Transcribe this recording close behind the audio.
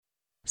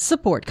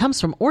Support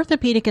comes from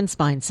Orthopedic and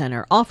Spine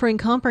Center, offering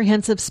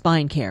comprehensive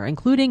spine care,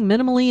 including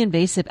minimally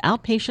invasive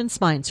outpatient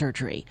spine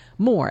surgery.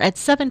 More at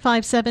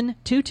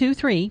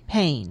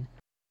 757-223-PAIN.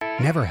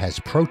 Never has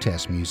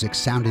protest music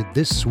sounded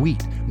this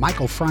sweet.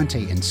 Michael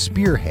Franti and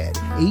Spearhead,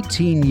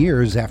 18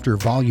 years after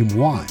Volume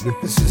 1.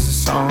 This is a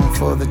song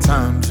for the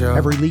times, yo.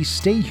 Have released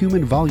Stay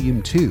Human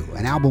Volume 2,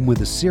 an album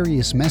with a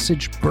serious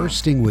message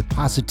bursting with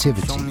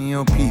positivity. Show me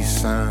your peace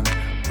sign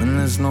when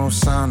there's no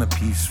sign of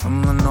peace.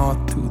 From the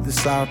north to the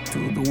south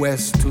to the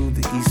west to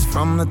the east.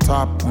 From the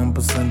top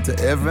 1% to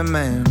every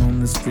man on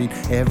the street.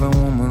 Every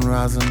woman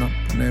rising up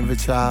and every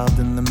child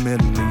in the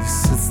Middle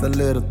East. It's the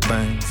little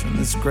things in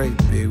this great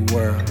big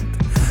world.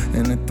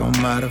 And it don't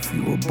matter if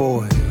you a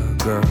boy or a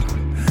girl.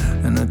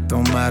 And it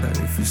don't matter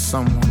if you're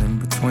someone in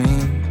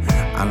between.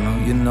 I know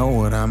you know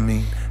what I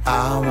mean.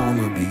 I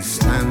wanna be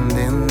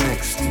standing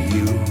next to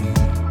you.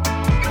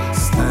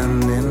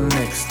 Standing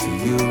next to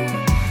you.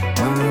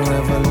 When the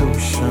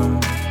revolution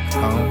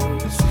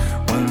comes.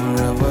 When the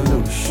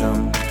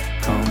revolution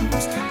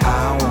comes.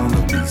 I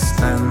wanna be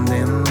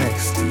standing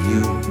next to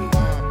you.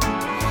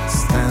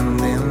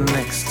 Standing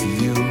next to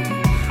you.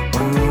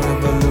 When the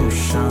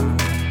revolution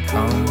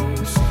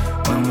comes.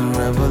 When the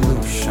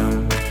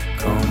revolution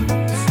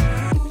comes.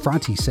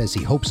 Franti says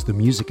he hopes the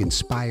music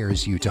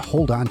inspires you to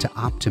hold on to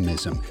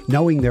optimism,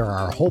 knowing there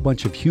are a whole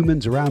bunch of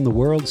humans around the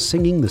world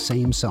singing the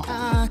same song.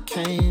 I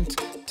can't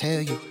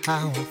tell you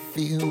how I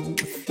feel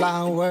with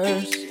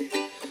flowers,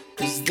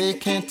 'cause they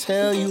can't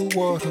tell you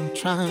what I'm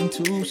trying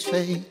to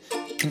say.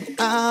 And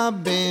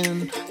I've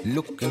been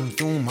looking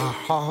through my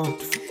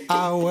heart for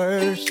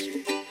hours,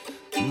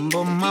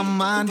 but my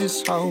mind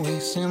is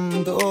always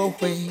in the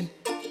way.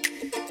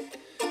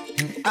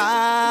 And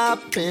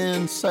I've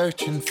been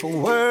searching for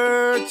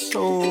words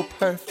so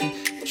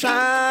perfect,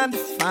 trying to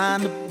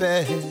find a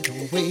better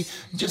way,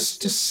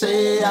 just to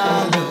say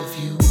I love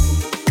you.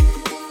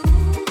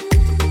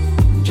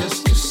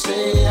 Just to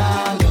say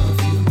I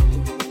love you.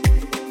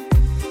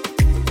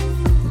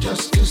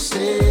 Just to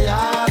say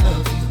I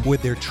love you.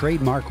 With their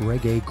trademark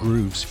reggae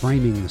grooves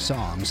framing the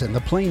songs and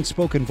the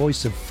plain-spoken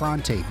voice of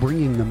Franti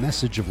bringing the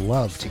message of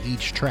love to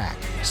each track,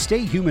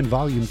 Stay Human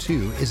Volume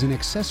 2 is an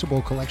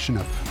accessible collection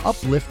of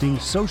uplifting,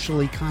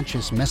 socially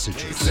conscious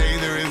messages. They say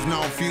there is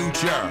no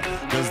future,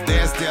 'cause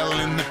they're still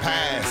in the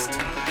past.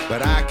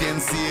 But I can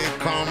see it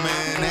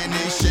coming and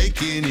it's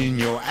shaking, and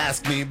you'll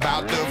ask me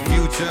about the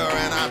future,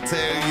 and I'll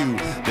tell you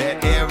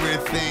that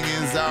everything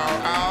is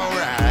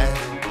alright.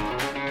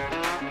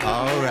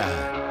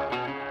 Alright.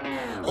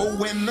 Oh,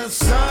 when the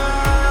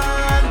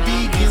sun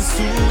begins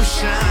to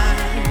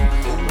shine,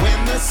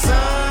 when the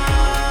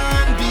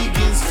sun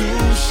begins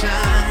to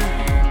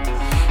shine,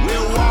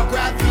 we'll walk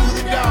right through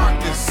the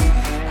darkness,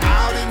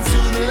 out into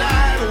the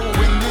light. Oh,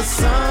 when the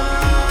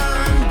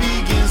sun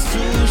begins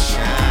to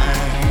shine.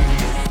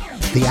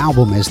 The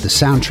album is the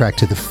soundtrack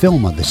to the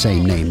film of the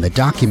same name that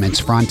documents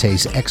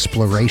Franti's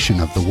exploration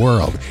of the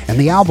world, and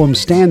the album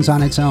stands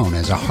on its own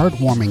as a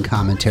heartwarming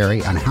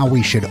commentary on how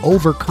we should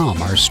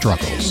overcome our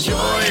struggles.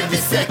 Enjoy every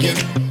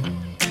second.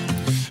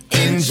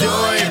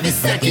 Enjoy every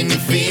second you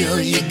feel.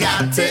 You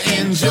got to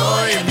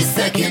enjoy every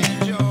second.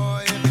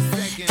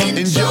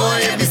 Enjoy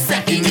every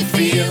second you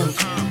feel.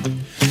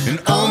 And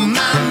oh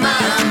my,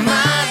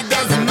 it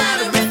doesn't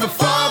matter if I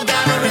fall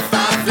down or if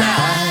I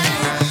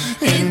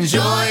fly.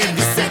 Enjoy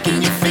every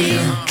second you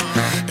feel.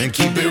 And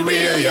keep it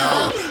real,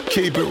 y'all.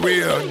 Keep it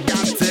real.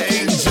 Got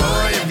to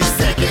enjoy every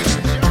second.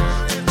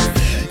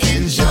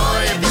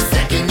 Enjoy every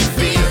second you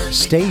feel.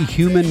 Stay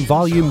Human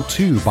Volume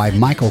 2 by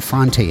Michael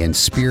Franti and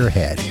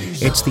Spearhead.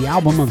 It's the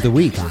album of the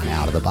week on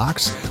Out of the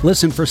Box.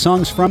 Listen for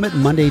songs from it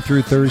Monday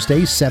through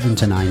Thursday, 7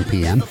 to 9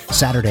 p.m.,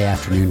 Saturday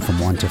afternoon from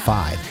 1 to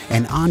 5,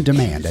 and on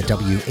demand at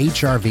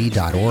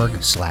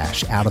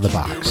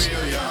whrv.org/outofthebox.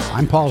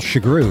 I'm Paul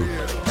Chagru.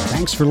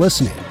 Thanks for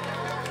listening.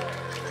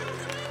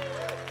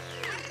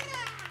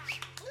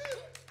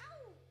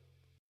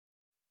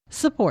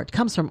 Support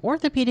comes from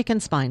Orthopedic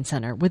and Spine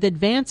Center with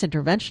advanced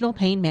interventional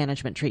pain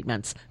management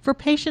treatments for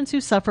patients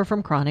who suffer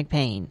from chronic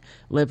pain.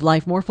 Live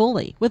life more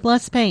fully with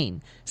less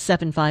pain.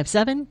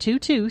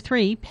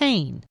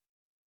 757-223-PAIN.